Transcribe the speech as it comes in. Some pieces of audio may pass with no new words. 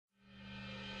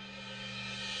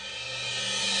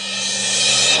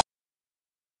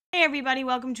Hey everybody,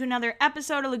 welcome to another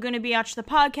episode of Laguna Biatch, the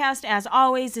podcast. As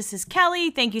always, this is Kelly.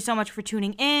 Thank you so much for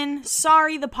tuning in.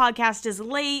 Sorry the podcast is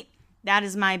late. That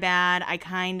is my bad. I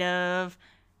kind of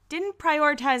didn't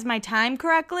prioritize my time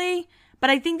correctly,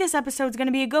 but I think this episode's going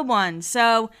to be a good one,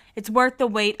 so it's worth the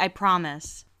wait, I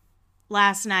promise.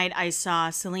 Last night I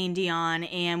saw Celine Dion,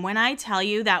 and when I tell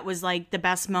you that was like the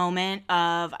best moment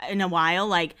in a while,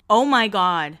 like, oh my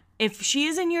god. If she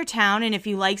is in your town and if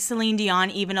you like Celine Dion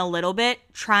even a little bit,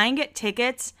 try and get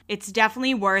tickets. It's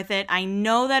definitely worth it. I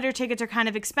know that her tickets are kind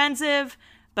of expensive,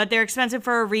 but they're expensive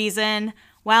for a reason.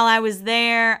 While I was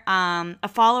there, a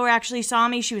follower actually saw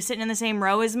me. She was sitting in the same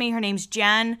row as me. Her name's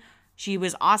Jen. She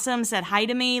was awesome, said hi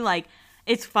to me. Like,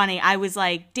 it's funny. I was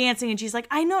like dancing and she's like,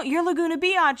 I know, you're Laguna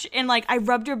Biatch. And like, I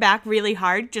rubbed her back really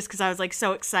hard just because I was like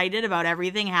so excited about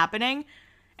everything happening.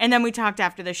 And then we talked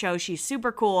after the show. She's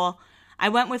super cool. I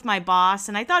went with my boss,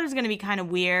 and I thought it was going to be kind of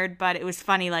weird, but it was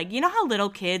funny. Like, you know how little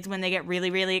kids, when they get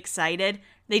really, really excited,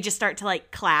 they just start to,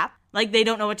 like, clap? Like, they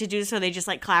don't know what to do, so they just,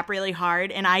 like, clap really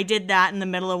hard. And I did that in the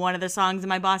middle of one of the songs, and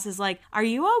my boss is like, are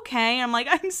you okay? And I'm like,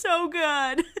 I'm so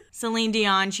good. Celine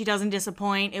Dion, she doesn't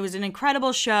disappoint. It was an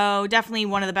incredible show. Definitely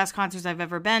one of the best concerts I've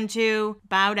ever been to.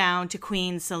 Bow down to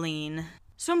Queen Celine.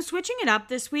 So I'm switching it up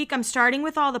this week. I'm starting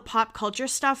with all the pop culture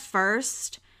stuff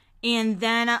first. And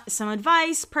then some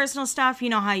advice, personal stuff, you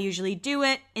know how I usually do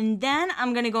it. And then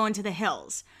I'm going to go into the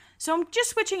hills. So I'm just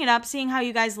switching it up, seeing how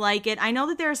you guys like it. I know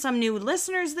that there are some new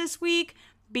listeners this week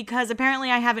because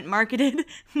apparently I haven't marketed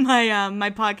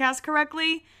my podcast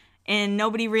correctly. And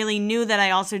nobody really knew that I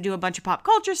also do a bunch of pop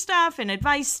culture stuff and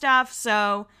advice stuff.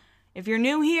 So if you're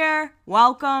new here,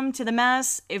 welcome to the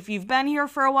mess. If you've been here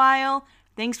for a while,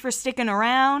 thanks for sticking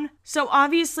around. So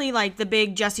obviously, like, the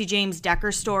big Jesse James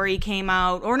Decker story came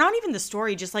out, or not even the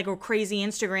story, just like a crazy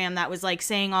Instagram that was like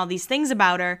saying all these things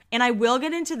about her. And I will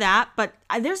get into that, but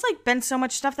there's like been so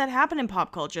much stuff that happened in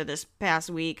pop culture this past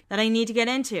week that I need to get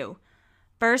into.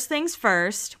 First things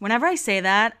first, whenever I say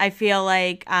that, I feel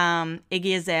like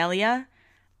Iggy Azalea.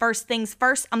 First things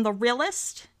first, I'm the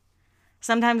realist.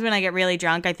 Sometimes when I get really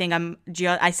drunk, I think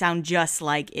I sound just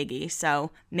like Iggy. So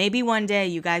maybe one day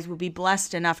you guys will be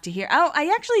blessed enough to hear. Oh,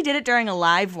 I actually did it during a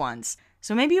live once.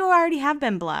 So maybe you already have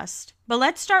been blessed. But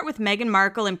let's start with Meghan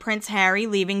Markle and Prince Harry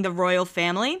leaving the royal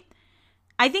family.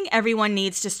 I think everyone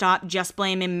needs to stop just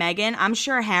blaming Meghan. I'm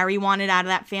sure Harry wanted out of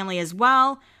that family as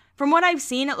well. From what I've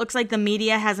seen, it looks like the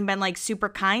media hasn't been like super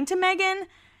kind to Meghan.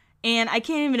 And I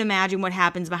can't even imagine what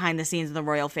happens behind the scenes of the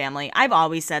royal family. I've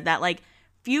always said that, like,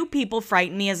 few people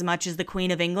frighten me as much as the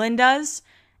Queen of England does.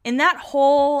 And that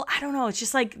whole, I don't know, it's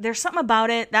just like, there's something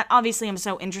about it that obviously I'm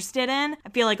so interested in. I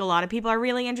feel like a lot of people are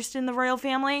really interested in the royal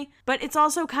family. But it's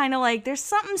also kind of like, there's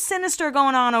something sinister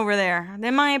going on over there,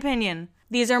 in my opinion.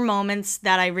 These are moments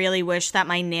that I really wish that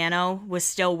my Nano was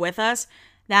still with us.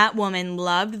 That woman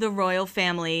loved the royal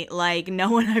family like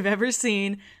no one I've ever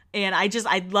seen. And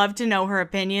I'd love to know her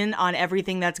opinion on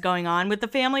everything that's going on with the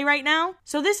family right now.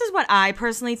 So this is what I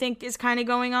personally think is kind of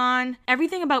going on.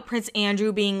 Everything about Prince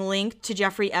Andrew being linked to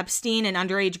Jeffrey Epstein and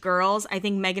underage girls, I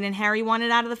think Meghan and Harry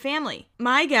wanted out of the family.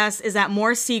 My guess is that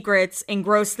more secrets and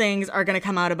gross things are going to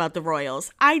come out about the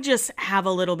royals. I just have a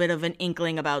little bit of an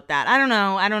inkling about that. I don't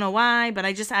know why, but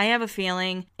I have a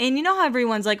feeling. And you know how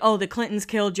everyone's like, oh, the Clintons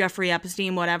killed Jeffrey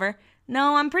Epstein, whatever.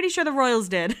 No, I'm pretty sure the royals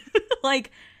did.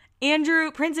 Like,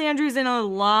 Prince Andrew's in a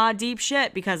lot of deep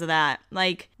shit because of that.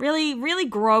 Like, really, really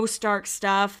gross, dark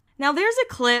stuff. Now, there's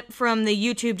a clip from the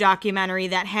YouTube documentary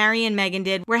that Harry and Meghan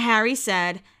did where Harry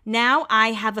said, now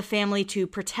I have a family to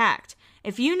protect.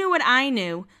 If you knew what I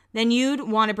knew, then you'd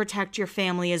want to protect your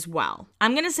family as well.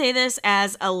 I'm going to say this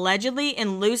as allegedly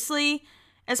and loosely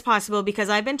as possible because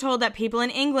I've been told that people in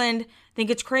England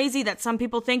think it's crazy that some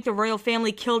people think the royal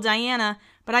family killed Diana.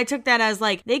 But I took that as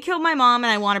like, they killed my mom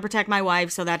and I want to protect my wife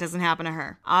so that doesn't happen to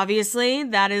her. Obviously,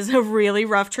 that is a really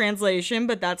rough translation,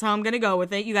 but that's how I'm going to go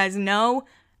with it. You guys know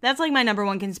that's like my number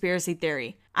one conspiracy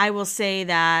theory. I will say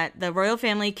that the royal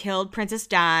family killed Princess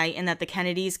Di and that the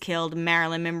Kennedys killed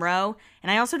Marilyn Monroe.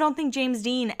 And I also don't think James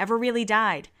Dean ever really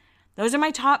died. Those are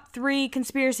my top 3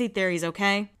 conspiracy theories,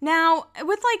 okay? Now,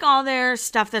 with like all their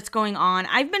stuff that's going on,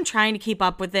 I've been trying to keep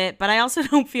up with it, but I also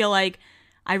don't feel like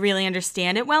I really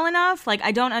understand it well enough. Like,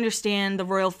 I don't understand the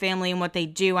royal family and what they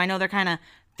do. I know they're kind of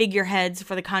figureheads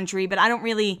for the country, but I don't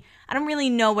really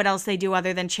know what else they do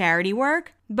other than charity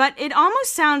work. But it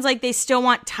almost sounds like they still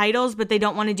want titles, but they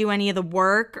don't want to do any of the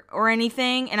work or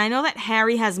anything. And I know that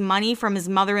Harry has money from his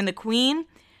mother and the Queen,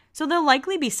 so they'll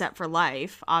likely be set for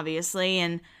life, obviously.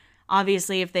 And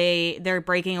obviously, if they're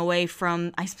breaking away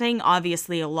from, I'm saying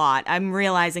obviously a lot. I'm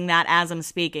realizing that as I'm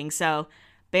speaking, so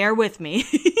bear with me.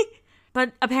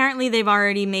 But apparently they've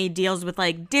already made deals with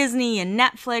like Disney and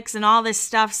Netflix and all this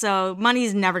stuff, so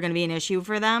money's never going to be an issue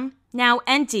for them. Now,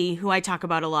 Enty, who I talk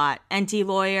about a lot, Enty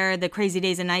Lawyer, the Crazy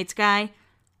Days and Nights guy,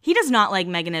 he does not like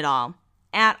Meghan at all.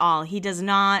 At all. He does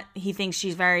not. He thinks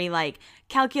she's very like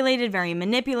calculated, very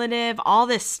manipulative, all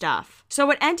this stuff. So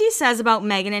what Enty says about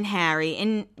Meghan and Harry,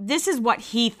 and this is what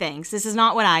he thinks, this is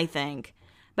not what I think,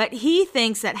 but he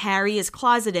thinks that Harry is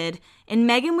closeted and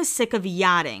Meghan was sick of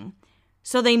yachting.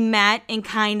 So they met and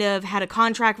kind of had a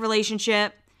contract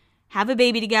relationship, have a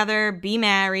baby together, be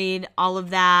married, all of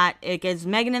that. It gives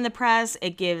Meghan in the press.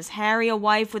 It gives Harry a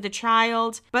wife with a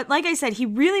child. But like I said, he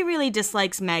really, really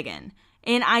dislikes Meghan.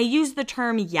 And I use the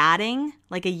term yachting,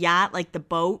 like a yacht, like the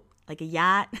boat, like a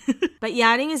yacht. But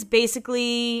yachting is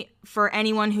basically for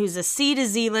anyone who's a C to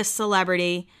Z-list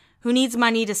celebrity who needs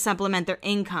money to supplement their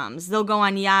incomes. They'll go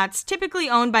on yachts, typically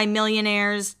owned by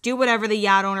millionaires, do whatever the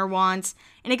yacht owner wants,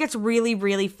 and it gets really,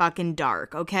 really fucking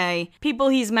dark, okay? People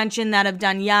he's mentioned that have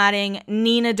done yachting: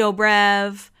 Nina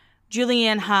Dobrev,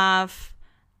 Julianne Hough,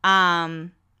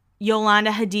 Yolanda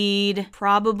Hadid,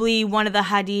 probably one of the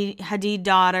Hadid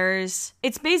daughters.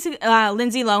 It's basically,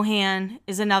 Lindsay Lohan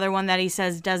is another one that he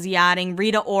says does yachting,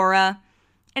 Rita Ora.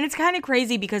 And it's kind of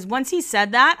crazy because once he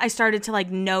said that, I started to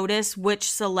like notice which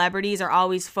celebrities are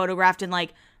always photographed in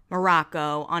like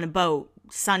Morocco on a boat,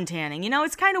 suntanning. You know,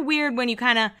 it's kind of weird when you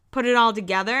kind of put it all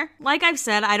together. Like I've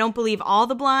said, I don't believe all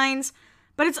the blinds,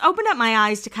 but it's opened up my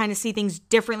eyes to kind of see things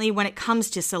differently when it comes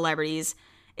to celebrities.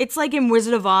 It's like in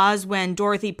Wizard of Oz when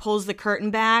Dorothy pulls the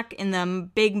curtain back and the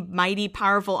big, mighty,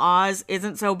 powerful Oz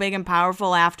isn't so big and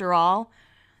powerful after all.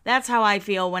 That's how I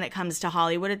feel when it comes to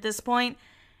Hollywood at this point.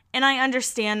 And I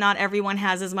understand not everyone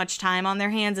has as much time on their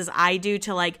hands as I do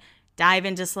to like dive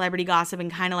into celebrity gossip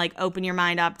and kind of like open your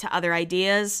mind up to other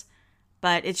ideas.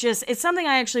 But it's something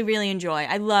I actually really enjoy.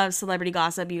 I love celebrity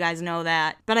gossip. You guys know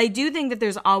that. But I do think that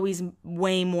there's always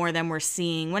way more than we're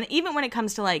seeing. Even when it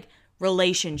comes to like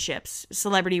relationships,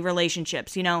 celebrity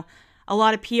relationships, you know, a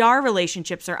lot of PR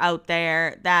relationships are out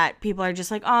there that people are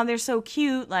just like, oh, they're so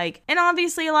cute. Like, and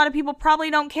obviously a lot of people probably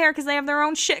don't care because they have their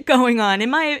own shit going on.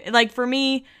 For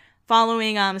me,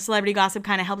 following celebrity gossip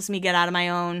kind of helps me get out of my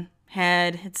own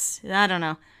head. I don't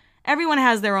know. Everyone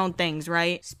has their own things,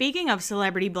 right? Speaking of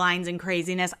celebrity blinds and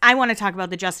craziness, I want to talk about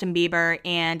the Justin Bieber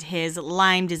and his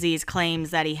Lyme disease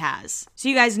claims that he has. So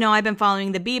you guys know I've been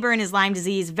following the Bieber and his Lyme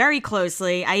disease very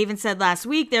closely. I even said last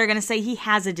week they're going to say he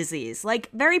has a disease. Like,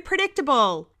 very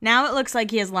predictable. Now it looks like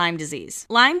he has Lyme disease.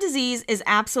 Lyme disease is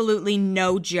absolutely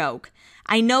no joke.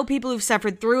 I know people who've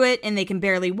suffered through it and they can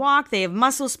barely walk. They have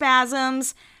muscle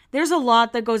spasms. There's a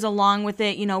lot that goes along with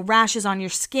it, you know, rashes on your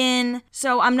skin.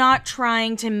 So I'm not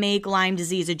trying to make Lyme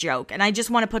disease a joke. And I just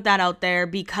want to put that out there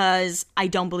because I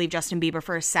don't believe Justin Bieber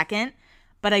for a second.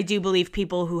 But I do believe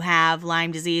people who have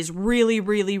Lyme disease really,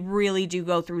 really, really do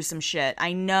go through some shit.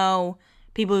 I know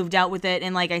people who've dealt with it.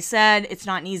 And like I said, it's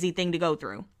not an easy thing to go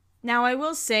through. Now, I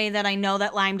will say that I know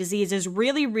that Lyme disease is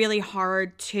really, really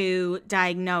hard to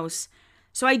diagnose.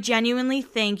 So I genuinely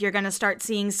think you're going to start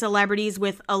seeing celebrities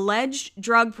with alleged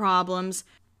drug problems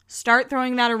start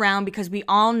throwing that around because we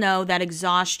all know that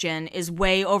exhaustion is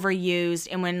way overused.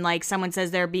 And when like someone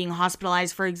says they're being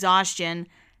hospitalized for exhaustion,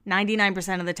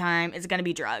 99% of the time it's going to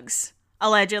be drugs,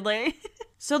 allegedly.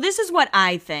 So this is what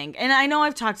I think. And I know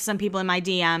I've talked to some people in my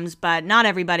DMs, but not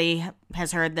everybody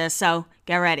has heard this. So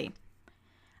get ready.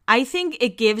 I think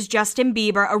it gives Justin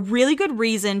Bieber a really good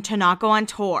reason to not go on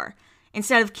tour.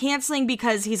 Instead of canceling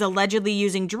because he's allegedly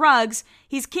using drugs,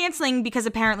 he's canceling because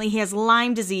apparently he has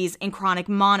Lyme disease and chronic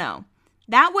mono.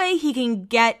 That way he can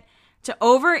get to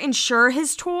over-insure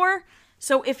his tour.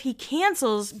 So if he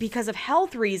cancels because of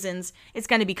health reasons, it's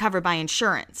going to be covered by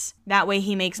insurance. That way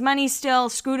he makes money still,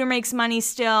 Scooter makes money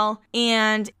still,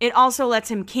 and it also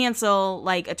lets him cancel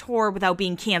like a tour without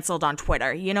being canceled on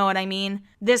Twitter. You know what I mean?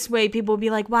 This way people will be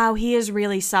like, wow, he is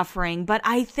really suffering. But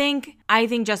I think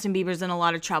Justin Bieber's in a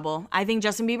lot of trouble. I think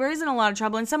Justin Bieber is in a lot of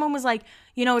trouble. And someone was like,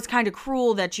 you know, it's kind of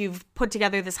cruel that you've put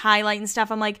together this highlight and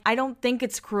stuff. I'm like, I don't think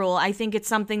it's cruel. I think it's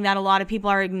something that a lot of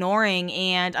people are ignoring.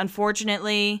 And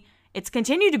unfortunately, it's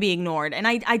continued to be ignored. And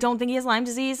I don't think he has Lyme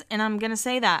disease, and I'm going to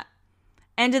say that.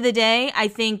 End of the day, I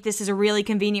think this is a really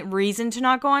convenient reason to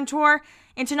not go on tour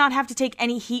and to not have to take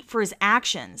any heat for his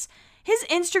actions. His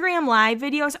Instagram live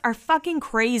videos are fucking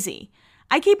crazy.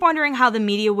 I keep wondering how the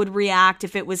media would react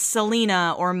if it was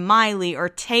Selena or Miley or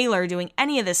Taylor doing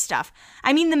any of this stuff.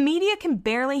 I mean, the media can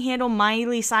barely handle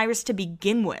Miley Cyrus to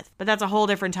begin with, but that's a whole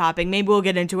different topic. Maybe we'll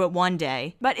get into it one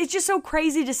day. But it's just so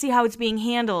crazy to see how it's being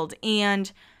handled. And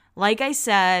like I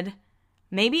said,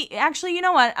 maybe, actually, you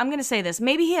know what? I'm going to say this.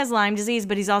 Maybe he has Lyme disease,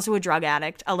 but he's also a drug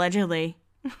addict, allegedly.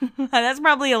 That's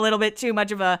probably a little bit too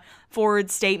much of a forward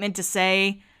statement to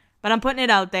say, but I'm putting it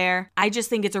out there. I just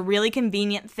think it's a really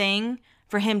convenient thing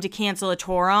for him to cancel a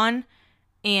tour on.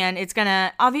 And it's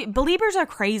gonna, Beliebers are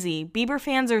crazy. Bieber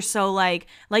fans are so like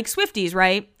Swifties,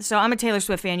 right? So I'm a Taylor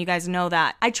Swift fan, you guys know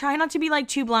that. I try not to be like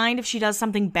too blind if she does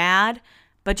something bad,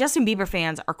 but Justin Bieber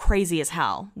fans are crazy as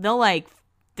hell.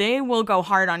 They will go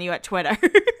hard on you at Twitter.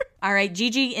 All right,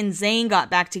 Gigi and Zayn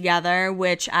got back together,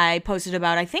 which I posted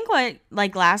about, I think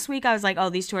last week. I was like,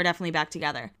 oh, these two are definitely back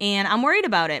together. And I'm worried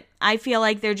about it. I feel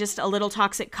like they're just a little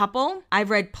toxic couple. I've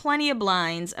read plenty of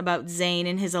blinds about Zayn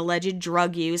and his alleged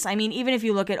drug use. I mean, even if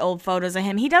you look at old photos of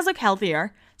him, he does look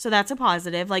healthier. So that's a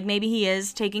positive. Like, maybe he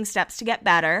is taking steps to get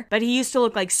better. But he used to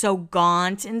look like so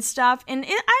gaunt and stuff. And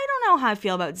I don't know how I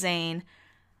feel about Zayn.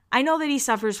 I know that he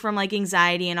suffers from like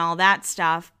anxiety and all that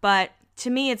stuff. But to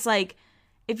me, it's like,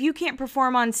 if you can't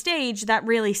perform on stage, that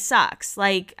really sucks.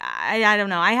 Like, I don't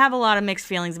know. I have a lot of mixed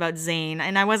feelings about Zayn,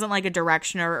 and I wasn't like a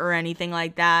directioner or anything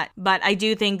like that. But I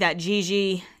do think that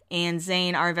Gigi and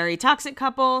Zayn are a very toxic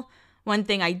couple. One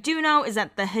thing I do know is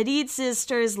that the Hadid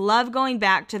sisters love going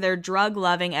back to their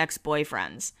drug-loving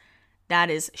ex-boyfriends. That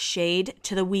is shade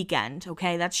to the weekend,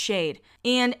 okay? That's shade.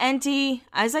 And Enty,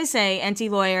 as I say, Enty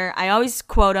Lawyer, I always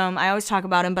quote him, I always talk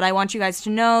about him, but I want you guys to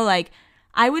know, like,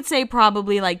 I would say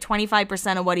probably like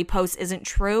 25% of what he posts isn't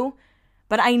true.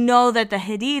 But I know that the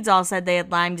Hadids all said they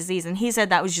had Lyme disease, and he said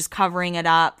that was just covering it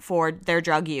up for their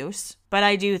drug use. But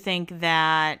I do think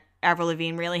that Avril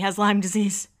Lavigne really has Lyme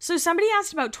disease. So somebody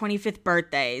asked about 25th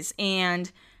birthdays,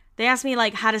 and they asked me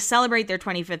like how to celebrate their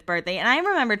 25th birthday. And I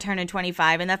remember turning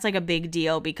 25, and that's like a big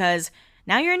deal because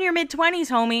now you're in your mid-20s,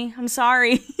 homie. I'm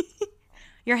sorry.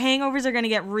 Your hangovers are going to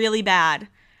get really bad.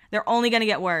 They're only going to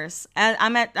get worse.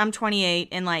 I'm 28,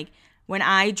 and like when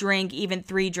I drink even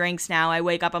 3 drinks now, I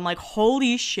wake up, I'm like,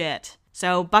 holy shit.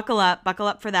 So buckle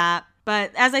up for that.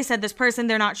 But as I said, this person,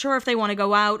 they're not sure if they want to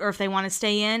go out or if they want to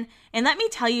stay in. And let me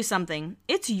tell you something.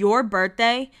 It's your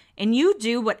birthday, and you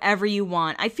do whatever you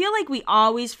want. I feel like we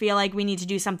always feel like we need to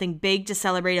do something big to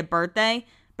celebrate a birthday.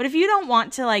 But if you don't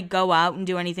want to like go out and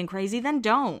do anything crazy, then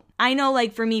don't. I know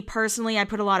like for me personally, I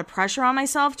put a lot of pressure on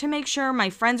myself to make sure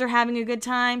my friends are having a good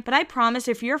time. But I promise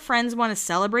if your friends want to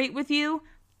celebrate with you,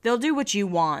 they'll do what you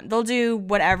want. They'll do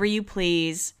whatever you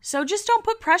please. So just don't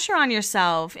put pressure on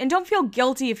yourself and don't feel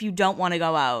guilty if you don't want to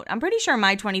go out. I'm pretty sure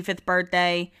my 25th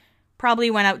birthday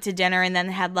probably went out to dinner and then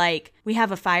had like, we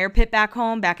have a fire pit back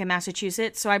home, back in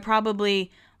Massachusetts. So I probably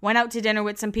went out to dinner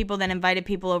with some people, then invited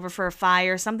people over for a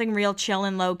fire, something real chill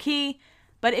and low key.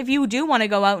 But if you do want to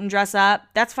go out and dress up,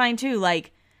 that's fine too.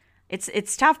 Like,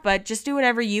 it's tough, but just do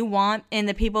whatever you want. And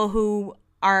the people who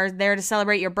are there to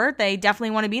celebrate your birthday definitely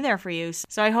want to be there for you.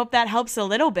 So I hope that helps a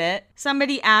little bit.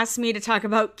 Somebody asked me to talk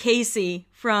about Casey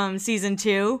from season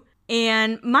 2.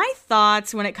 And my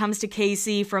thoughts when it comes to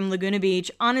Casey from Laguna Beach,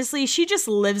 honestly, she just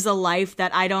lives a life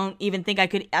that I don't even think I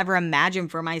could ever imagine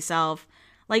for myself.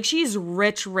 Like, she's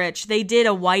rich. They did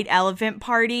a white elephant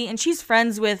party, and she's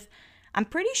friends with, I'm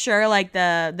pretty sure, like,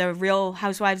 the Real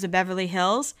Housewives of Beverly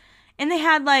Hills. And they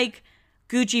had, like,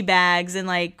 Gucci bags and,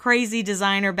 like, crazy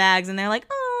designer bags, and they're like,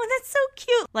 oh, that's so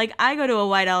cute. Like, I go to a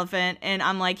white elephant, and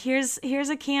I'm like, here's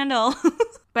a candle.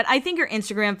 But I think her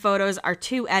Instagram photos are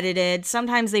too edited.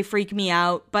 Sometimes they freak me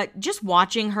out. But just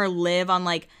watching her live on,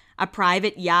 like, a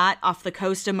private yacht off the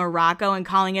coast of Morocco and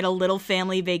calling it a little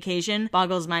family vacation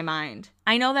boggles my mind.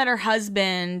 I know that her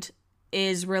husband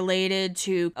is related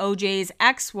to OJ's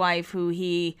ex-wife, who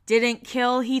he didn't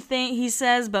kill, he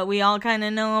says, but we all kind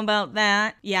of know about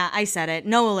that. Yeah, I said it.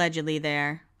 No allegedly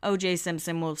there. OJ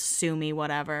Simpson will sue me,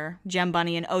 whatever. Jem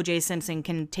Bunny and OJ Simpson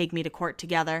can take me to court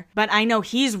together. But I know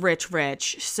he's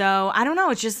rich, so I don't know.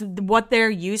 It's just what they're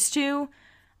used to.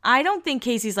 I don't think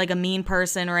Casey's like a mean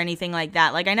person or anything like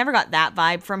that. Like, I never got that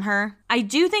vibe from her. I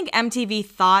do think MTV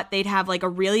thought they'd have like a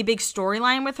really big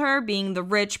storyline with her being the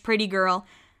rich, pretty girl,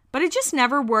 but it just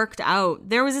never worked out.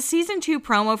 There was a season 2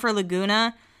 promo for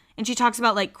Laguna, and she talks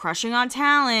about like crushing on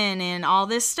Talon and all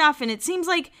this stuff, and it seems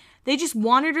like they just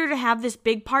wanted her to have this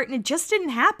big part, and it just didn't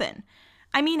happen.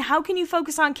 I mean, how can you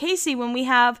focus on Casey when we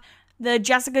have the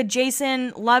Jessica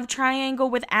Jason love triangle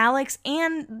with Alex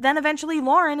and then eventually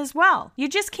Lauren as well? You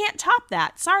just can't top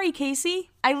that. Sorry, Casey.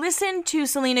 I listened to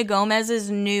Selena Gomez's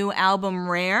new album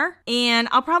Rare, and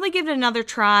I'll probably give it another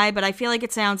try, but I feel like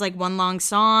it sounds like one long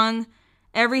song.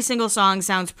 Every single song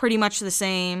sounds pretty much the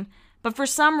same, but for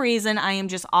some reason I am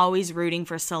just always rooting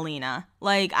for Selena.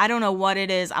 Like, I don't know what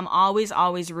it is. I'm always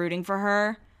rooting for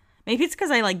her. Maybe it's because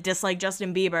I like dislike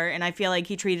Justin Bieber and I feel like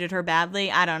he treated her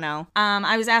badly. I don't know.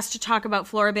 I was asked to talk about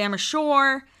Floribama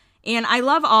Shore, and I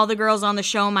love all the girls on the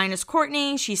show minus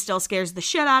Courtney. She still scares the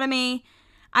shit out of me.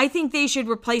 I think they should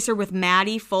replace her with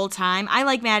Maddie full time. I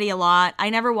like Maddie a lot. I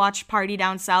never watched Party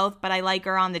Down South, but I like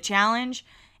her on The Challenge.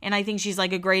 And I think she's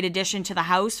like a great addition to the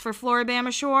house for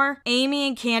Floribama Shore. Amy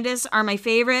and Candace are my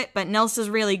favorite, but Nilsa's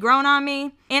really grown on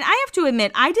me. And I have to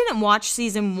admit, I didn't watch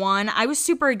season 1. I was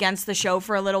super against the show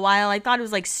for a little while. I thought it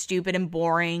was like stupid and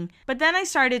boring. But then I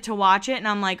started to watch it and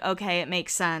I'm like, okay, it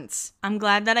makes sense. I'm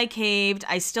glad that I caved.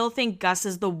 I still think Gus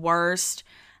is the worst.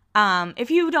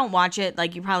 If you don't watch it,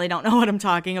 like you probably don't know what I'm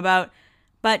talking about.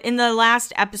 But in the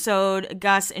last episode,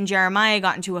 Gus and Jeremiah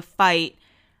got into a fight.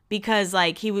 Because,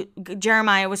 like,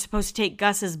 Jeremiah was supposed to take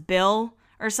Gus's bill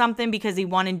or something because he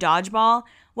won in dodgeball.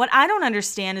 What I don't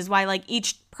understand is why, like,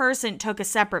 each person took a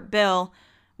separate bill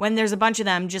when there's a bunch of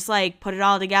them. Just, like, put it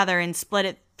all together and split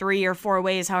it 3 or 4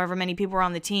 ways, however many people were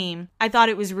on the team. I thought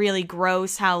it was really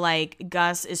gross how, like,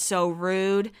 Gus is so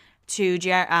rude to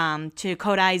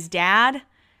Kodai's dad.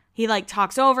 He, like,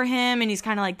 talks over him, and he's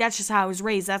kind of like, that's just how I was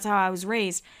raised. That's how I was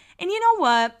raised. And you know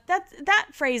what? That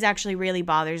phrase actually really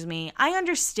bothers me. I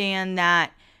understand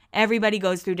that everybody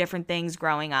goes through different things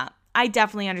growing up. I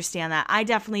definitely understand that. I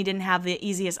definitely didn't have the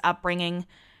easiest upbringing.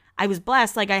 I was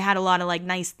blessed. Like, I had a lot of, like,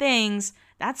 nice things.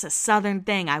 That's a Southern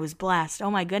thing. I was blessed.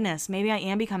 Oh, my goodness. Maybe I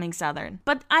am becoming Southern.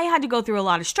 But I had to go through a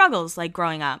lot of struggles, like,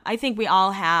 growing up. I think we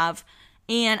all have.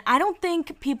 And I don't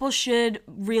think people should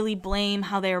really blame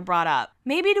how they were brought up.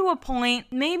 Maybe to a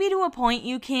point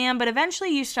you can, but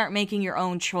eventually you start making your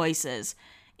own choices.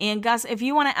 And Gus, if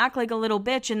you want to act like a little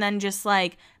bitch and then just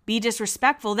like be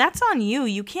disrespectful, that's on you.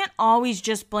 You can't always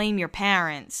just blame your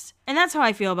parents. And that's how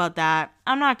I feel about that.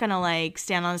 I'm not going to like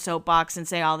stand on the soapbox and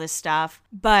say all this stuff,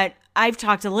 but I've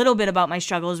talked a little bit about my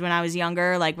struggles when I was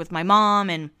younger, like with my mom,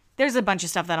 and there's a bunch of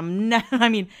stuff that I'm not, I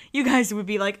mean, you guys would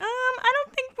be like, I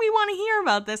don't think we want to hear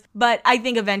about this. But I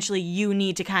think eventually you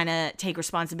need to kind of take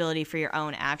responsibility for your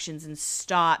own actions and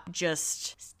stop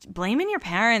just blaming your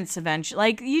parents eventually.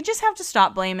 Like, you just have to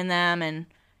stop blaming them. And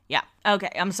yeah, okay,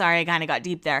 I'm sorry, I kind of got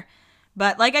deep there.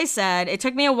 But like I said, it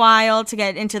took me a while to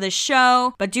get into the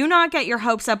show, but do not get your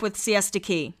hopes up with Siesta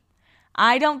Key.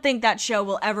 I don't think that show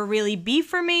will ever really be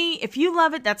for me. If you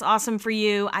love it, that's awesome for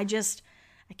you. I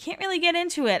can't really get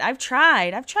into it. I've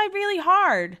tried really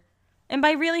hard. And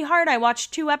by really hard, I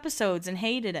watched 2 episodes and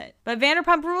hated it. But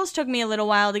Vanderpump Rules took me a little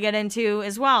while to get into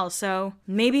as well, so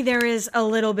maybe there is a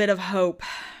little bit of hope.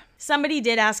 Somebody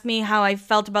did ask me how I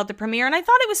felt about the premiere, and I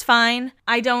thought it was fine.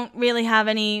 I don't really have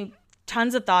any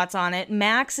tons of thoughts on it.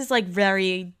 Max is like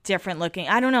very different looking.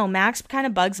 I don't know, Max kind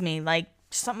of bugs me. Like,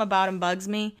 something about him bugs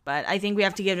me. But I think we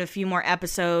have to give it a few more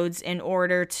episodes in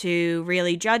order to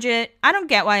really judge it. I don't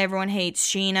get why everyone hates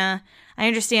Sheena. I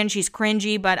understand she's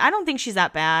cringy, but I don't think she's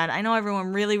that bad. I know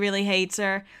everyone really, really hates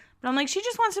her. But I'm like, she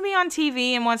just wants to be on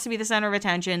TV and wants to be the center of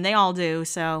attention. They all do,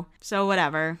 so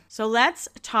whatever. So let's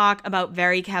talk about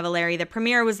Very Cavallari. The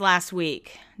premiere was last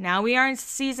week. Now we are in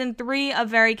season 3 of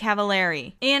Very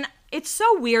Cavallari. And it's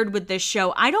so weird with this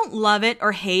show. I don't love it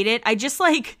or hate it. I just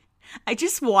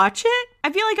watch it.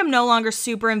 I feel like I'm no longer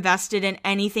super invested in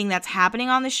anything that's happening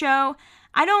on the show.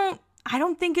 I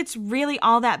don't think it's really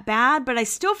all that bad, but I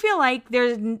still feel like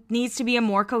there needs to be a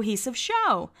more cohesive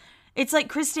show. It's like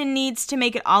Kristen needs to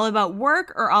make it all about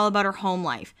work or all about her home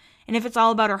life. And if it's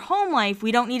all about her home life,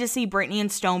 we don't need to see Brittany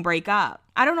and Stone break up.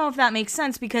 I don't know if that makes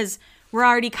sense because we're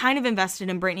already kind of invested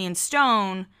in Brittany and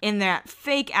Stone in that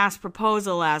fake-ass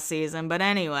proposal last season. But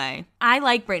anyway, I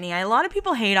like Brittany. A lot of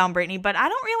people hate on Brittany, but I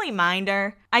don't really mind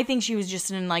her. I think she was just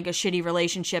in like a shitty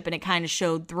relationship and it kind of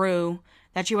showed through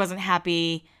that she wasn't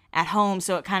happy at home,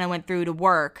 so it kind of went through to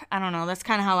work. I don't know. That's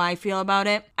kind of how I feel about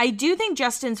it. I do think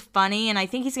Justin's funny, and I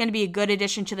think he's going to be a good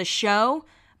addition to the show,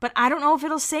 but I don't know if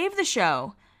it'll save the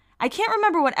show. I can't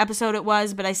remember what episode it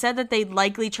was, but I said that they'd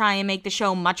likely try and make the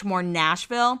show much more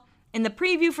Nashville. In the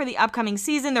preview for the upcoming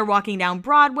season, they're walking down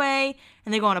Broadway,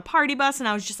 and they go on a party bus, and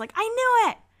I was just like, I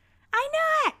knew it!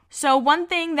 So one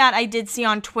thing that I did see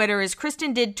on Twitter is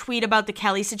Kristen did tweet about the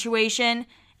Kelly situation,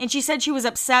 and she said she was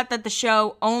upset that the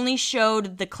show only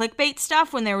showed the clickbait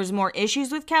stuff when there was more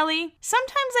issues with Kelly.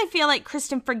 Sometimes I feel like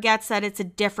Kristen forgets that it's a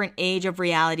different age of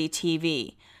reality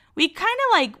TV. We kind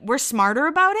of we're smarter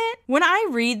about it. When I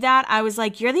read that, I was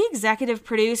like, you're the executive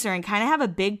producer and kind of have a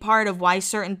big part of why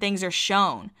certain things are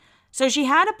shown. So she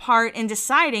had a part in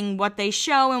deciding what they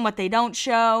show and what they don't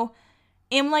show.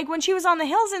 And when she was on the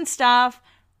Hills and stuff,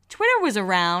 Twitter was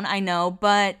around, I know,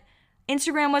 but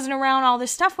Instagram wasn't around, all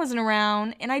this stuff wasn't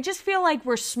around, and I just feel like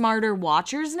we're smarter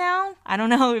watchers now. I don't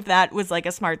know if that was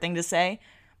a smart thing to say,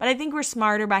 but I think we're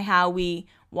smarter by how we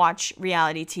watch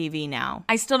reality TV now.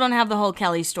 I still don't have the whole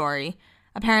Kelly story.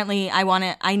 Apparently,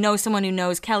 I know someone who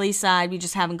knows Kelly's side, we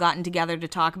just haven't gotten together to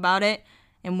talk about it,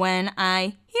 and when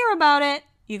I hear about it,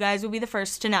 You guys will be the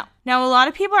first to know. Now, a lot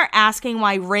of people are asking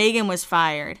why Reagan was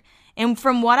fired. And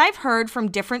from what I've heard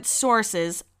from different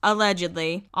sources,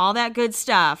 allegedly, all that good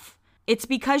stuff, it's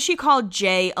because she called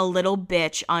Jay a little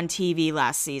bitch on TV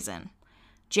last season.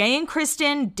 Jay and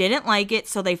Kristen didn't like it,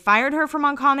 so they fired her from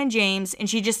Uncommon James, and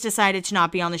she just decided to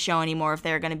not be on the show anymore if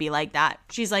they're going to be like that.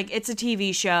 She's like, it's a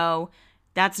TV show.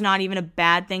 That's not even a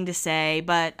bad thing to say.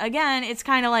 But again, it's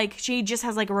kind of like she just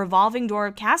has like a revolving door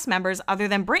of cast members other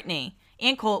than Brittany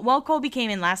and Cole. Well, Colby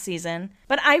came in last season.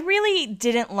 But I really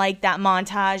didn't like that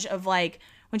montage of like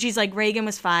when she's like, Reagan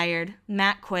was fired,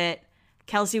 Matt quit,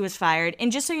 Kelsey was fired.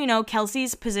 And just so you know,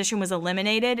 Kelsey's position was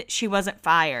eliminated. She wasn't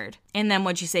fired. And then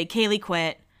what'd you say? Kaylee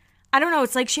quit. I don't know.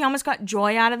 It's like she almost got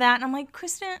joy out of that. And I'm like,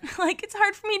 Kristen, like, it's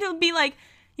hard for me to be like,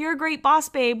 you're a great boss,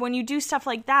 babe, when you do stuff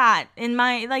like that.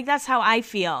 That's how I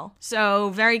feel. So,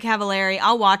 very Cavallari.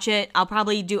 I'll watch it. I'll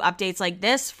probably do updates like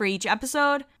this for each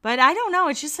episode. But I don't know.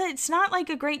 It's just, it's not like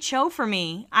a great show for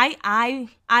me. I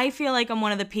feel like I'm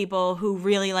one of the people who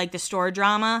really like the store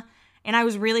drama. And I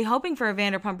was really hoping for a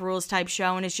Vanderpump Rules type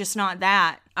show, and it's just not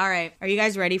that. All right. Are you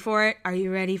guys ready for it? Are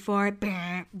you ready for it?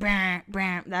 Bah, bah,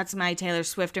 bah. That's my Taylor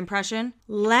Swift impression.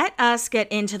 Let us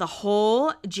get into the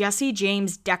whole Jesse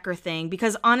James Decker thing,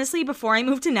 because honestly, before I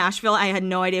moved to Nashville, I had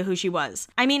no idea who she was.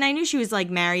 I mean, I knew she was like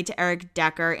married to Eric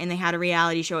Decker, and they had a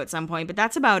reality show at some point, but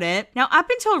that's about it. Now, up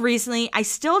until recently, I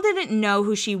still didn't know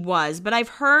who she was, but I've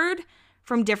heard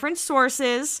from different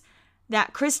sources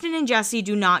that Kristen and Jesse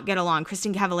do not get along.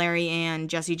 Kristen Cavallari and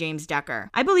Jesse James Decker.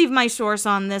 I believe my source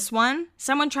on this one.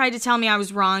 Someone tried to tell me I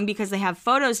was wrong because they have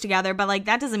photos together, but like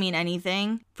that doesn't mean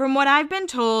anything. From what I've been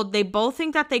told, they both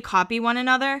think that they copy one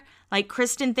another. Like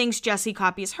Kristen thinks Jesse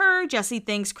copies her, Jesse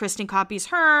thinks Kristen copies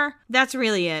her. That's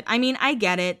really it. I mean, I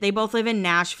get it. They both live in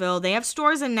Nashville. They have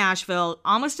stores in Nashville,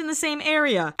 almost in the same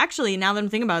area. Actually, now that I'm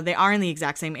thinking about it, they are in the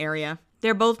exact same area.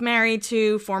 They're both married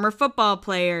to former football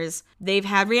players. They've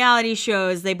had reality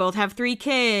shows. They both have 3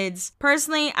 kids.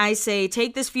 Personally, I say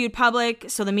take this feud public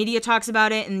so the media talks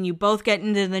about it and you both get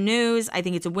into the news. I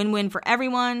think it's a win-win for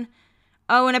everyone.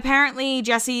 Oh, and apparently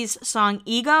Jesse's song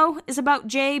Ego is about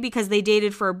Jay because they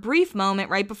dated for a brief moment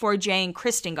right before Jay and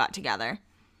Kristen got together.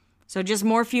 So just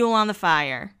more fuel on the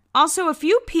fire. Also, a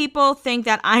few people think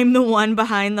that I'm the one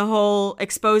behind the whole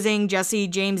exposing Jesse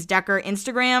James Decker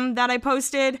Instagram that I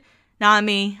posted. Not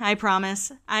me, I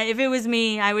promise. If it was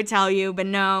me, I would tell you, but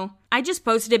no. I just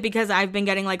posted it because I've been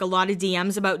getting like a lot of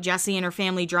DMs about Jessie and her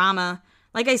family drama.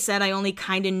 Like I said, I only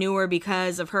kind of knew her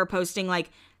because of her posting like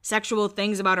sexual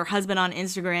things about her husband on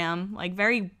Instagram. Like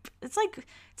it's like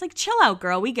chill out,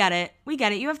 girl. We get it.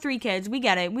 You have 3 kids. We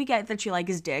get it. We get that you like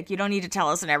his dick. You don't need to tell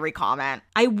us in every comment.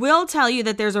 I will tell you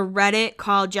that there's a Reddit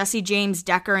called Jesse James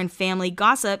Decker and Family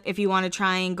Gossip if you want to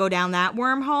try and go down that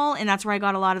wormhole. And that's where I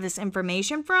got a lot of this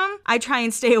information from. I try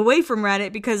and stay away from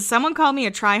Reddit because someone called me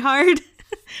a tryhard.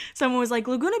 Someone was like,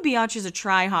 Laguna Biatch is a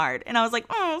tryhard. And I was like,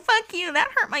 oh, fuck you.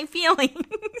 That hurt my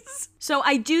feelings. So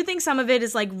I do think some of it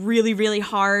is like really, really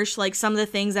harsh. Like some of the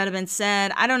things that have been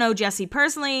said. I don't know Jessie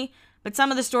personally, but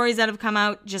some of the stories that have come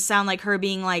out just sound like her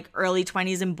being like early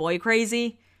 20s and boy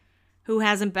crazy. Who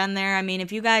hasn't been there? I mean,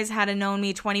 if you guys had known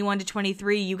me 21 to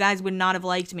 23, you guys would not have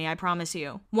liked me, I promise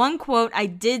you. One quote I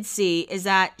did see is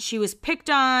that she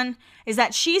said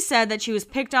that she was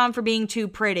picked on for being too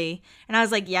pretty. And I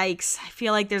was like, yikes, I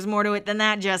feel like there's more to it than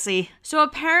that, Jessie. So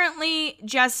apparently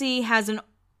Jessie has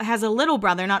a little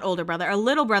brother, not older brother, a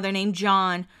little brother named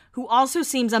John, who also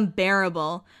seems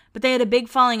unbearable. But they had a big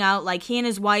falling out, like he and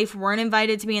his wife weren't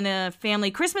invited to be in the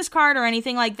family Christmas card or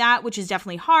anything like that, which is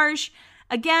definitely harsh.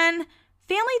 Again,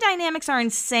 family dynamics are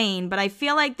insane, but I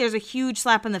feel like there's a huge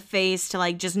slap in the face to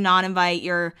like just not invite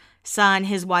your son,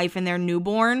 his wife, and their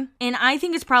newborn. And I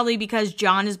think it's probably because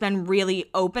John has been really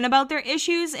open about their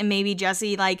issues, and maybe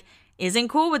Jessie like isn't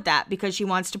cool with that because she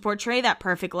wants to portray that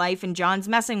perfect life and John's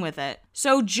messing with it.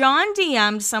 So John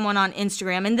DM'd someone on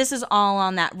Instagram, and this is all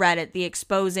on that Reddit, the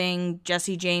exposing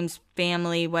Jesse James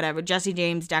family, whatever, Jesse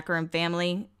James Decker and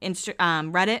family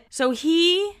Reddit. So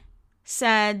he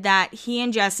said that he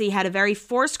and Jessie had a very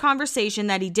forced conversation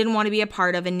that he didn't want to be a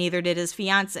part of, and neither did his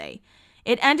fiance.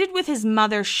 It ended with his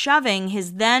mother shoving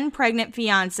his then pregnant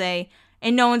fiance,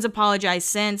 and no one's apologized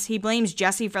since. He blames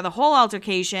Jessie for the whole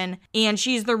altercation, and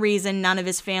she's the reason none of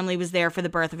his family was there for the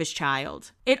birth of his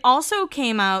child. It also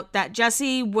came out that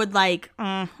Jessie would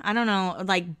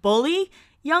bully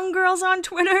young girls on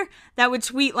Twitter that would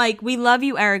tweet like, "We love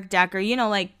you, Eric Decker." You know,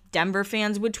 like Denver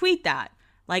fans would tweet that.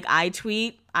 Like I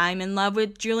tweet, "I'm in love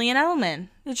with Julian Edelman."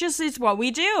 It's what we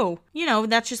do. You know,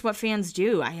 that's just what fans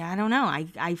do. I don't know.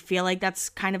 I feel like that's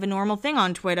kind of a normal thing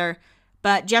on Twitter.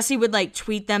 But Jessie would like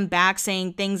tweet them back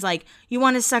saying things like, "You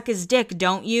want to suck his dick,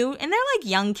 don't you?" And they're like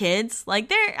young kids.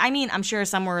 Like I'm sure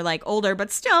some were like older,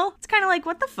 but still, it's kind of like,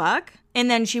 what the fuck? And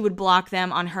then she would block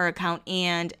them on her account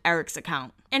and Eric's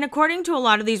account. And according to a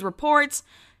lot of these reports,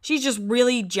 she's just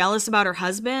really jealous about her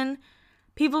husband.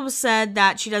 People have said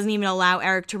that she doesn't even allow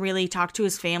Eric to really talk to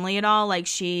his family at all. Like,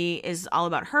 she is all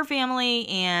about her family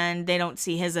and they don't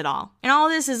see his at all. And all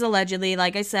this is allegedly,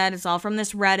 like I said, it's all from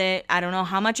this Reddit. I don't know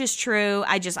how much is true.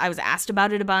 I was asked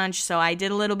about it a bunch, so I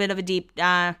did a little bit of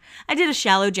I did a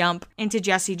shallow jump into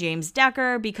Jessie James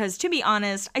Decker because, to be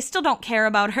honest, I still don't care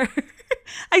about her.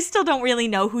 I still don't really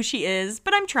know who she is,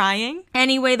 but I'm trying.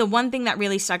 Anyway, the one thing that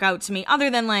really stuck out to me, other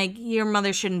than like, your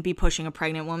mother shouldn't be pushing a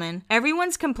pregnant woman,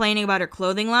 everyone's complaining about her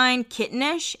clothing line,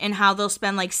 Kittenish, and how they'll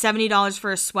spend like $70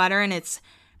 for a sweater and it's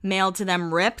mailed to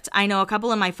them ripped. I know a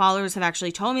couple of my followers have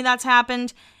actually told me that's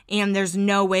happened, and there's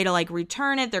no way to like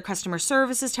return it. Their customer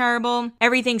service is terrible.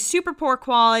 Everything's super poor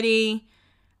quality.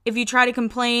 If you try to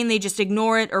complain, they just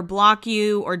ignore it or block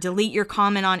you or delete your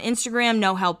comment on Instagram.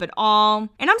 No help at all.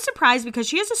 And I'm surprised because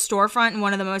she has a storefront in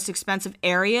one of the most expensive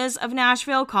areas of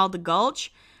Nashville called the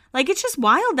Gulch. Like, it's just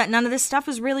wild that none of this stuff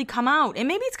has really come out. And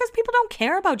maybe it's because people don't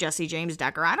care about Jessie James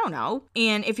Decker. I don't know.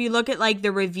 And if you look at, like,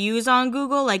 the reviews on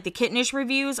Google, like the Kittenish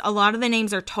reviews, a lot of the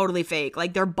names are totally fake.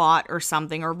 Like, they're bot or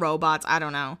something, or robots. I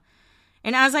don't know.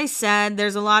 And as I said,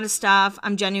 there's a lot of stuff.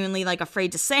 I'm genuinely like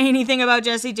afraid to say anything about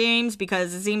Jessie James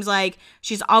because it seems like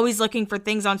she's always looking for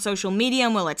things on social media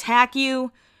and will attack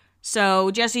you. So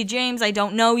Jessie James, I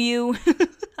don't know you.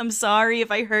 I'm sorry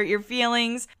if I hurt your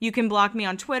feelings. You can block me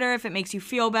on Twitter if it makes you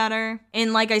feel better.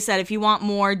 And like I said, if you want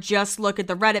more, just look at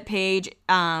the Reddit page.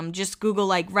 Just Google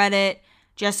like Reddit,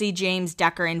 Jessie James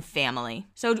Decker and family.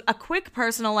 So a quick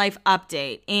personal life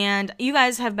update. And you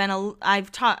guys have been, I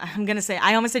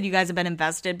almost said you guys have been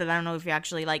invested, but I don't know if you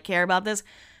actually like care about this.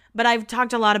 But I've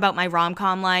talked a lot about my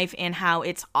rom-com life and how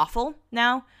it's awful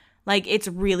now. Like, it's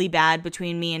really bad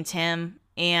between me and Tim.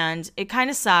 And it kind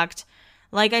of sucked.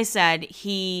 Like I said,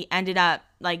 he ended up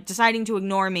like deciding to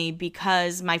ignore me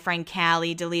because my friend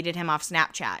Callie deleted him off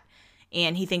Snapchat.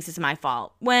 And he thinks it's my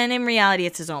fault, when in reality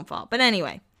it's his own fault. But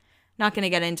anyway, not going to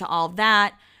get into all of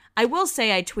that. I will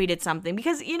say I tweeted something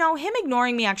because, you know, him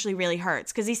ignoring me actually really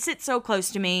hurts because he sits so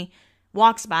close to me,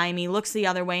 walks by me, looks the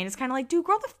other way, and it's kind of like, dude,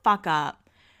 grow the fuck up.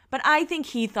 But I think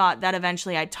he thought that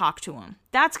eventually I'd talk to him.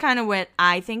 That's kind of what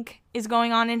I think is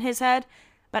going on in his head.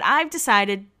 But I've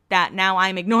decided that now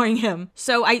I'm ignoring him.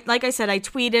 So like I said, I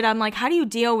tweeted, I'm like, how do you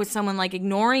deal with someone like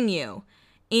ignoring you?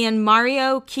 And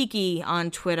Mario Kiki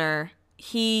on Twitter,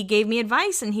 he gave me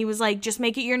advice and he was like, just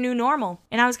make it your new normal.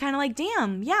 And I was kind of like,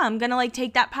 damn, yeah, I'm gonna like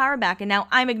take that power back. And now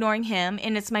I'm ignoring him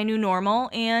and it's my new normal.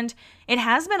 And it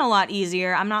has been a lot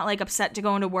easier. I'm not like upset to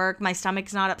go into work. My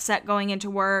stomach's not upset going into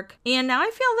work. And now I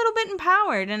feel a little bit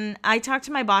empowered. And I talked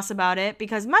to my boss about it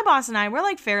because my boss and I, we're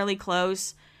like fairly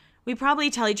close. We probably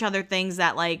tell each other things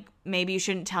that like maybe you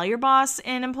shouldn't tell your boss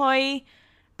and employee.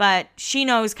 But she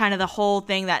knows kind of the whole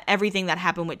thing, that everything that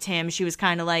happened with Tim, she was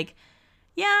kind of like,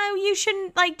 yeah, you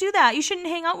shouldn't like do that. You shouldn't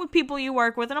hang out with people you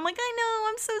work with. And I'm like, I know,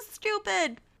 I'm so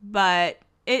stupid. But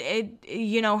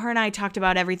you know, her and I talked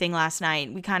about everything last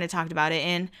night. We kind of talked about it.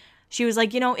 And she was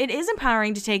like, you know, it is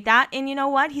empowering to take that. And you know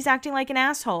what? He's acting like an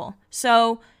asshole.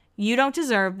 So you don't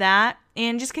deserve that.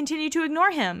 And just continue to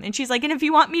ignore him. And she's like, and if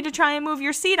you want me to try and move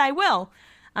your seat, I will.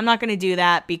 I'm not going to do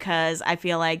that because I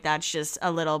feel like that's just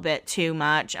a little bit too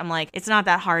much. I'm like, it's not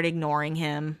that hard ignoring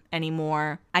him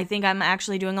anymore. I think I'm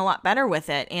actually doing a lot better with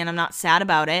it and I'm not sad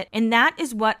about it. And that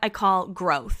is what I call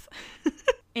growth.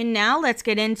 And now let's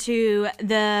get into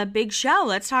the big show.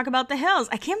 Let's talk about The Hills.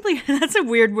 I can't believe that's a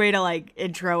weird way to like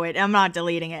intro it. I'm not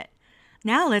deleting it.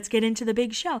 Now let's get into the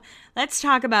big show. Let's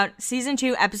talk about season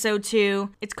 2, episode 2.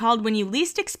 It's called When You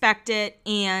Least Expect It.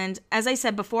 And as I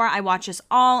said before, I watch this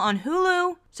all on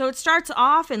Hulu. So it starts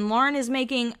off and Lauren is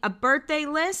making a birthday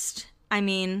list. I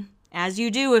mean, as you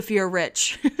do if you're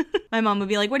rich. My mom would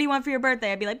be like, what do you want for your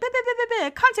birthday? I'd be like,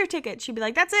 concert ticket. She'd be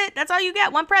like, that's it. That's all you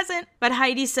get. One present. But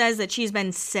Heidi says that she's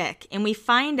been sick. And we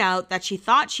find out that she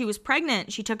thought she was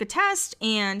pregnant. She took a test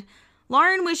and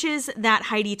Lauren wishes that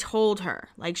Heidi told her.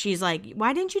 Like, she's like,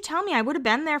 why didn't you tell me? I would have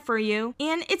been there for you.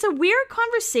 And it's a weird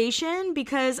conversation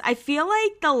because I feel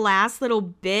like the last little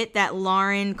bit that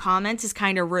Lauren comments is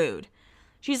kind of rude.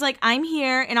 She's like, I'm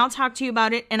here and I'll talk to you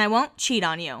about it and I won't cheat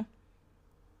on you.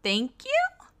 Thank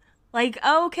you? Like,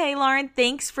 okay, Lauren,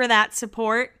 thanks for that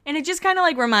support. And it just kind of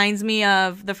like reminds me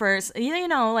of the first, you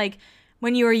know, like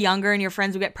when you were younger and your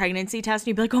friends would get pregnancy tests and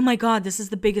you'd be like, oh my God, this is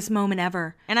the biggest moment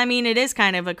ever. And I mean, it is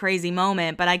kind of a crazy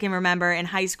moment, but I can remember in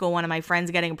high school, one of my friends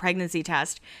getting a pregnancy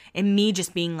test and me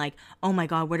just being like, oh my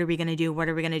God, what are we going to do? What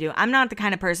are we going to do? I'm not the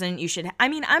kind of person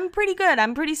I'm pretty good.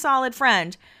 I'm a pretty solid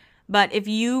friend. But if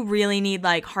you really need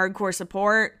like hardcore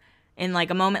support in like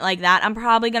a moment like that, I'm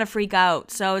probably going to freak out.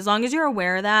 So as long as you're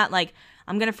aware of that, like,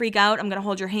 I'm going to freak out, I'm going to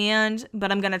hold your hand,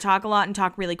 but I'm going to talk a lot and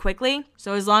talk really quickly.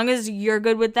 So as long as you're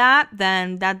good with that,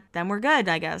 then we're good,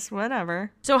 I guess.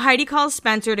 Whatever. So Heidi calls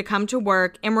Spencer to come to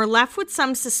work, and we're left with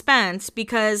some suspense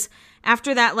because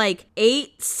after that like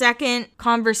 8-second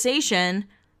conversation,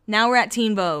 now we're at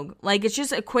Teen Vogue. Like, it's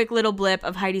just a quick little blip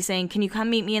of Heidi saying, can you come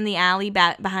meet me in the alley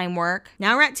back behind work?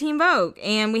 Now we're at Teen Vogue,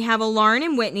 and we have a Lauren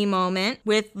and Whitney moment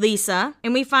with Lisa,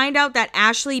 and we find out that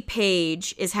Ashley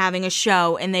Page is having a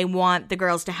show, and they want the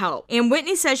girls to help. And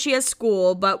Whitney says she has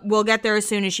school, but will get there as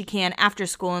soon as she can after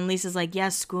school, and Lisa's like,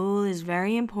 yes, school is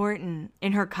very important,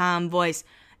 in her calm voice.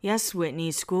 Yes,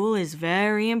 Whitney, school is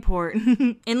very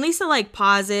important. And Lisa, like,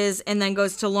 pauses and then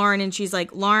goes to Lauren, and she's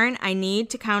like, Lauren, I need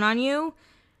to count on you.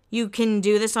 You can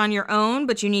do this on your own,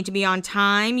 but you need to be on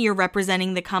time. You're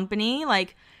representing the company.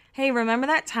 Like, hey, remember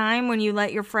that time when you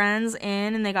let your friends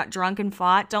in and they got drunk and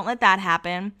fought? Don't let that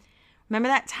happen. Remember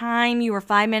that time you were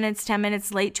 5 minutes, 10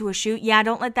 minutes late to a shoot? Yeah,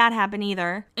 don't let that happen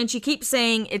either. And she keeps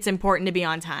saying it's important to be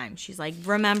on time. She's like,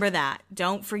 remember that.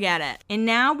 Don't forget it. And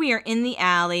now we are in the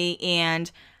alley,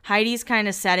 and Heidi's kind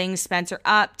of setting Spencer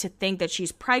up to think that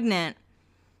she's pregnant.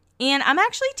 And I'm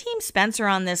actually Team Spencer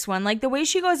on this one. Like, the way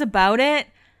she goes about it,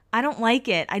 I don't like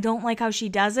it. I don't like how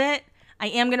she does it. I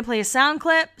am going to play a sound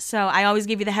clip, so I always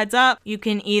give you the heads up. You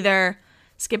can either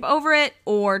skip over it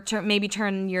or maybe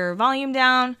turn your volume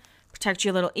down, protect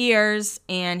your little ears,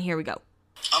 and here we go.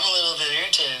 I'm a little bit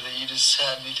irritated that you just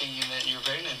had me thinking that you were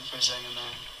pregnant for a second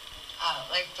there.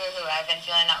 Oh, like boo-hoo, I've been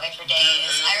feeling that way for days.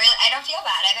 I don't feel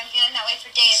bad. I've been feeling that way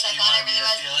for days. So I thought I really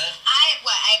was. Feel it?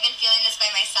 I've been feeling this by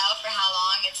myself for how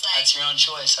long? It's like... That's your own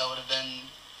choice. I would have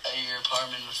been at your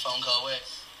apartment with a phone call away.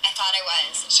 I thought I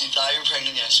was. So you thought you were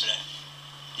pregnant yesterday.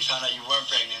 You found out you weren't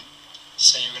pregnant.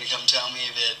 So you were going to come tell me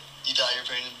that you thought you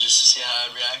were pregnant just to see how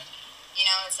I'd react? You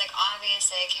know, it's like,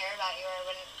 obviously I care about you, or I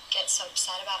wouldn't get so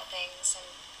upset about things. And,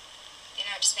 you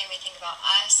know, it just made me think about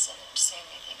us, and it just made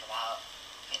me think about,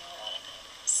 you know, a lot of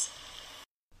things.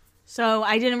 So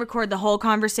I didn't record the whole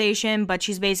conversation, but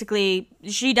she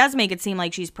does make it seem like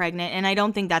she's pregnant, and I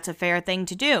don't think that's a fair thing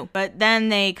to do. But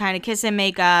then they kind of kiss and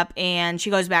make up, and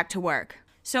she goes back to work.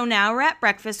 So now we're at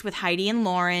breakfast with Heidi and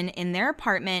Lauren in their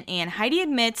apartment, and Heidi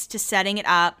admits to setting it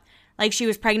up like she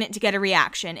was pregnant to get a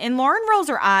reaction. And Lauren rolls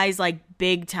her eyes like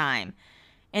big time.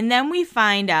 And then we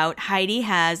find out Heidi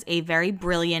has a very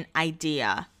brilliant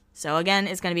idea. So again,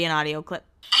 it's going to be an audio clip.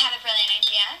 I have a brilliant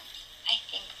idea. I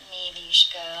think maybe you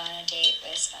should go on a date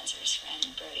with Spencer's friend,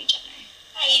 Brody Jenner.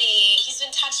 Heidi, he's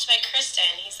been touched by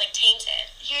Kristen. He's like tainted.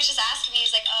 He was just asking me,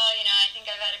 he's like, oh, you know, I think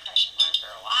I've had a crush on Lauren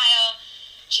for a while.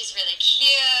 She's really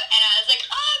cute. And I was like,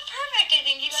 oh, perfect. I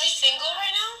think you guys... Is he single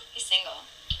right now? He's single.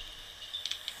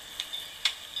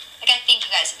 Like, I think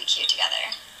you guys would be cute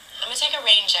together. I'm gonna take a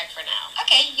rain check for now.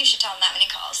 Okay, you should tell him that when he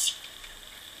calls.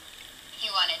 He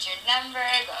wanted your number,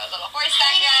 go a little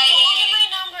horseback riding. Don't give my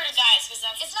number to guys, because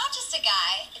that's... It's not just a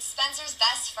guy. It's Spencer's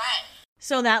best friend.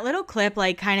 So that little clip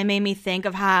like kind of made me think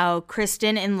of how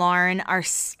Kristen and Lauren are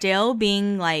still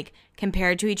being like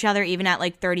compared to each other even at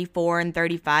like 34 and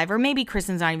 35, or maybe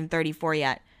Kristen's not even 34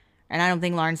 yet. And I don't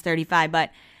think Lauren's 35,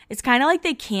 but it's kind of like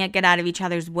they can't get out of each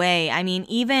other's way. I mean,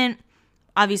 even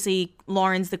obviously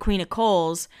Lauren's the queen of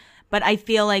Kohl's, but I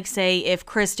feel like, say, if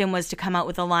Kristen was to come out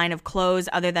with a line of clothes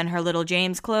other than her little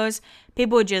James clothes,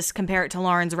 people would just compare it to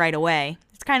Lauren's right away.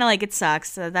 It's kind of like it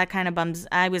sucks. That kind of bums.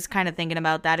 I was kind of thinking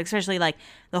about that, especially like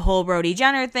the whole Brody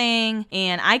Jenner thing.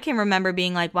 And I can remember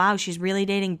being like, wow, she's really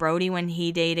dating Brody when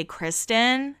he dated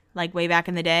Kristen, like way back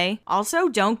in the day. Also,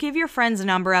 don't give your friend's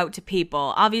number out to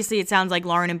people. Obviously, it sounds like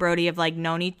Lauren and Brody have like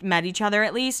met each other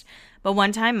at least. But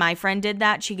one time my friend did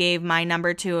that. She gave my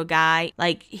number to a guy.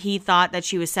 Like, he thought that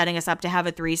she was setting us up to have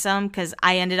a threesome because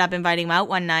I ended up inviting him out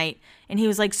one night. And he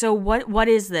was like, so what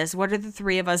is this? What are the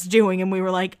three of us doing? And we were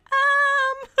like,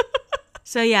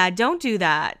 So yeah, don't do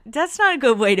that. That's not a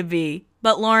good way to be.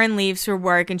 But Lauren leaves for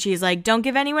work and she's like, don't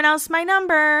give anyone else my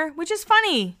number, which is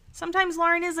funny. Sometimes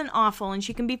Lauren isn't awful and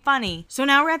she can be funny. So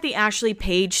now we're at the Ashley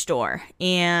Page store.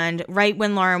 And right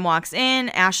when Lauren walks in,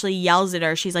 Ashley yells at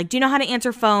her. She's like, do you know how to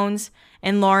answer phones?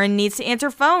 And Lauren needs to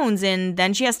answer phones, and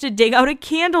then she has to dig out a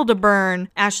candle to burn.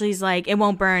 Ashley's like, it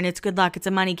won't burn, it's good luck, it's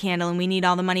a money candle, and we need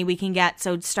all the money we can get,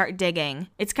 so start digging.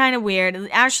 It's kind of weird.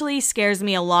 Ashley scares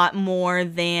me a lot more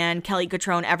than Kelly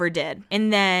Cutrone ever did.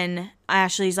 And then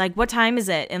Ashley's like, what time is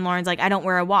it? And Lauren's like, I don't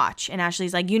wear a watch. And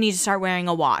Ashley's like, you need to start wearing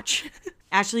a watch.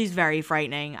 Ashley's very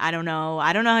frightening. I don't know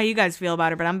how you guys feel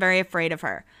about her, but I'm very afraid of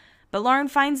her. But Lauren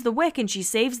finds the wick and she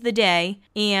saves the day,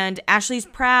 and Ashley's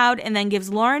proud and then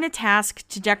gives Lauren a task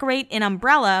to decorate an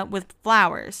umbrella with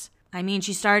flowers. I mean,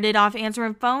 she started off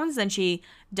answering phones, then she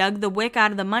dug the wick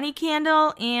out of the money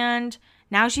candle, and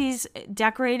now she's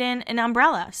decorating an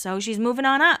umbrella, so she's moving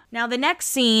on up. Now, the next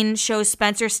scene shows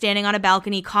Spencer standing on a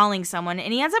balcony calling someone,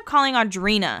 and he ends up calling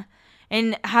Audrina.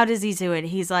 And how does he do it?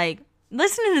 He's like,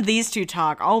 listen to these two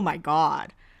talk. Oh my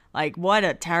God. Like, what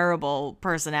a terrible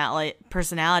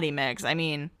personality mix. I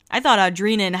mean, I thought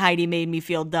Audrina and Heidi made me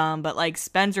feel dumb, but like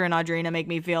Spencer and Audrina make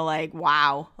me feel like,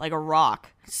 wow, like a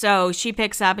rock. So she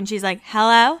picks up and she's like,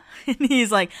 hello? And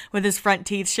he's like, with his front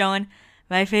teeth showing,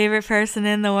 my favorite person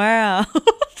in the world.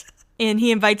 And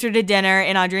he invites her to dinner,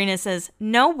 and Audrina says,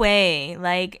 no way.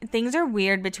 Like, things are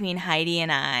weird between Heidi and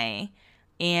I.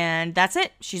 And that's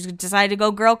it. She's decided to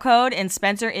go girl code, and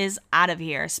Spencer is out of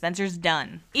here. Spencer's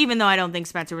done. Even though I don't think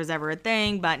Spencer was ever a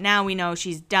thing, but now we know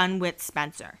she's done with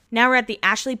Spencer. Now we're at the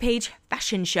Ashley Page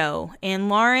fashion show, and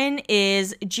Lauren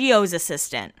is Gio's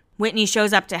assistant. Whitney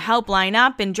shows up to help line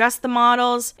up and dress the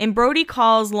models, and Brody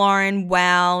calls Lauren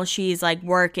while she's like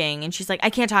working, and she's like, I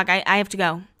can't talk, I have to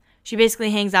go. She basically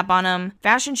hangs up on him.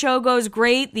 Fashion show goes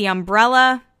great. The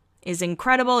umbrella is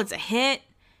incredible. It's a hit.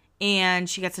 And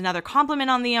she gets another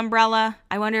compliment on the umbrella.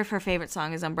 I wonder if her favorite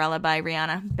song is Umbrella by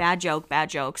Rihanna. Bad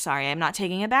joke. Sorry, I'm not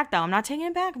taking it back, though. I'm not taking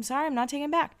it back. I'm sorry, I'm not taking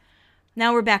it back.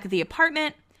 Now we're back at the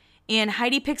apartment, and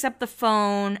Heidi picks up the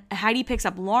phone. Heidi picks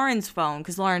up Lauren's phone,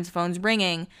 because Lauren's phone's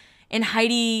ringing. And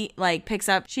Heidi, picks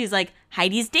up, she's like,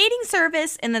 Heidi's dating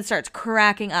service, and then starts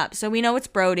cracking up. So we know it's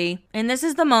Brody. And this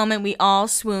is the moment we all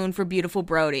swoon for beautiful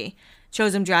Brody.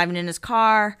 Shows him driving in his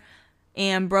car.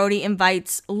 And Brody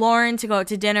invites Lauren to go out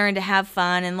to dinner and to have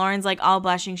fun. And Lauren's like all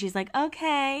blushing. She's like,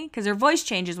 okay. Because her voice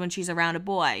changes when she's around a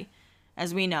boy.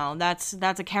 As we know, that's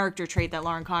a character trait that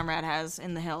Lauren Conrad has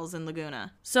in The Hills in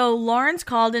Laguna. So Lauren's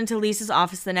called into Lisa's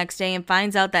office the next day and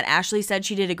finds out that Ashley said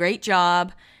she did a great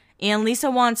job. And Lisa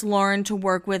wants Lauren to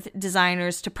work with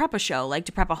designers to prep a show,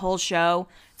 to prep a whole show.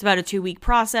 It's about a 2-week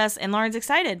process. And Lauren's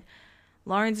excited.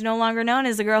 Lauren's no longer known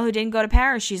as the girl who didn't go to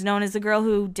Paris. She's known as the girl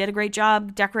who did a great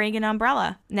job decorating an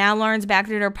umbrella. Now Lauren's back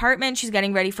at her apartment. She's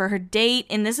getting ready for her date.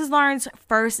 And this is Lauren's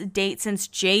first date since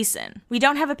Jason. We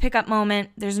don't have a pickup moment.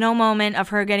 There's no moment of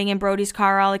her getting in Brody's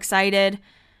car all excited.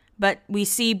 But we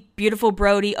see beautiful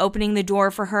Brody opening the door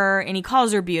for her. And he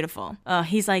calls her beautiful.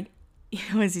 He's like,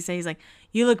 what does he say? He's like,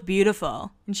 you look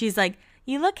beautiful. And she's like,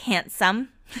 you look handsome.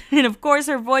 And of course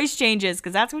her voice changes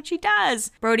because that's what she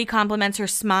does. Brody compliments her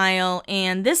smile,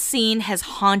 and this scene has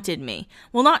haunted me.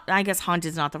 Well, I guess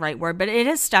haunted's not the right word, but it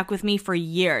has stuck with me for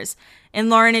years. And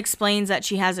Lauren explains that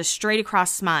she has a straight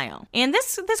across smile. And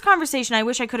this conversation, I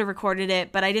wish I could have recorded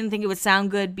it, but I didn't think it would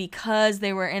sound good because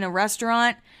they were in a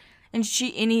restaurant. And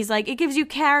he's like, it gives you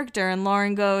character. And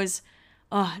Lauren goes,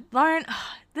 Lauren,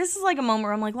 this is like a moment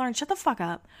where I'm like, Lauren, shut the fuck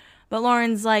up. But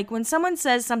Lauren's like, when someone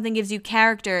says something gives you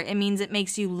character, it means it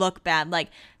makes you look bad. Like,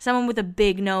 someone with a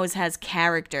big nose has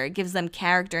character. It gives them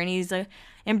character. And he's like,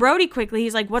 and Brody quickly,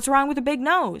 he's like, what's wrong with a big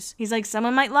nose? He's like,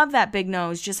 someone might love that big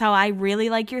nose, just how I really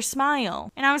like your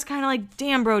smile. And I was kind of like,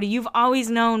 damn, Brody, you've always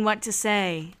known what to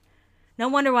say. No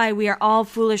wonder why we are all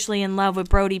foolishly in love with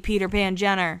Brody Peter Pan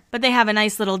Jenner. But they have a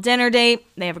nice little dinner date.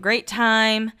 They have a great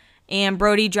time. And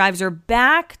Brody drives her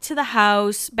back to the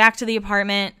house, back to the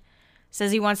apartment.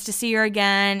 Says he wants to see her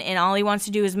again, and all he wants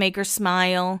to do is make her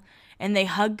smile. And they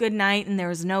hug goodnight, and there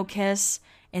was no kiss.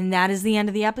 And that is the end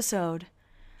of the episode.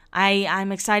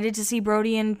 I'm excited to see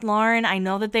Brody and Lauren. I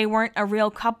know that they weren't a real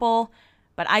couple,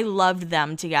 but I loved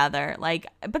them together.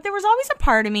 But there was always a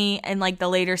part of me in the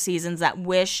later seasons that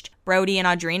wished Brody and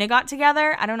Audrina got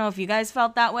together. I don't know if you guys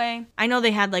felt that way. I know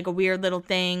they had a weird little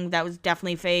thing that was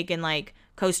definitely fake in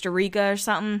Costa Rica or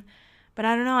something. But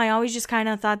I don't know, I always just kind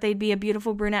of thought they'd be a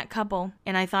beautiful brunette couple.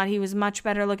 And I thought he was much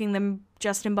better looking than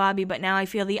Justin Bobby, but now I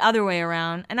feel the other way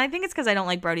around. And I think it's because I don't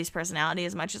like Brody's personality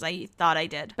as much as I thought I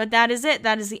did. But that is it.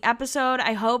 That is the episode.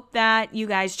 I hope that you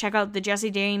guys check out the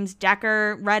Jesse James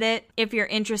Decker Reddit if you're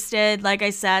interested. Like I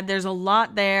said, there's a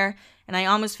lot there. And I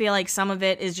almost feel like some of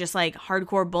it is just like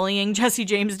hardcore bullying Jesse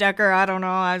James Decker. I don't know.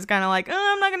 I was kind of like,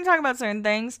 I'm not going to talk about certain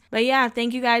things. But yeah,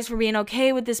 thank you guys for being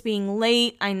okay with this being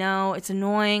late. I know it's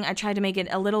annoying. I tried to make it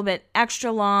a little bit extra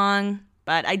long,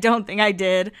 but I don't think I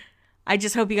did. I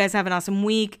just hope you guys have an awesome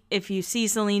week. If you see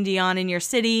Celine Dion in your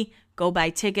city, go buy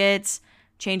tickets.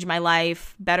 Changed my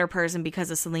life, better person because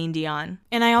of Celine Dion.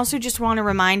 And I also just want to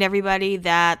remind everybody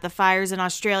that the fires in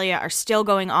Australia are still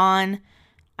going on.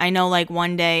 I know like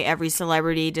one day every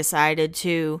celebrity decided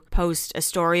to post a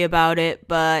story about it,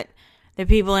 but the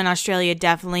people in Australia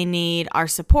definitely need our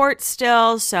support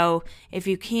still. So if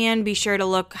you can, be sure to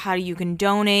look how you can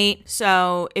donate.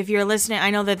 So if you're listening, I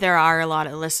know that there are a lot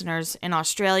of listeners in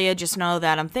Australia. Just know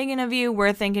that I'm thinking of you.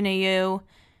 We're thinking of you.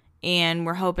 And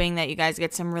we're hoping that you guys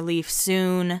get some relief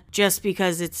soon, just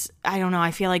because I don't know, I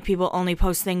feel like people only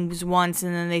post things once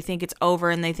and then they think it's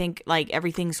over and they think like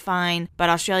everything's fine. But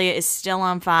Australia is still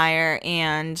on fire,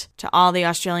 and to all the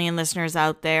Australian listeners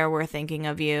out there, we're thinking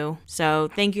of you.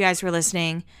 So thank you guys for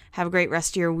listening. Have a great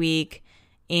rest of your week,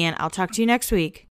 and I'll talk to you next week.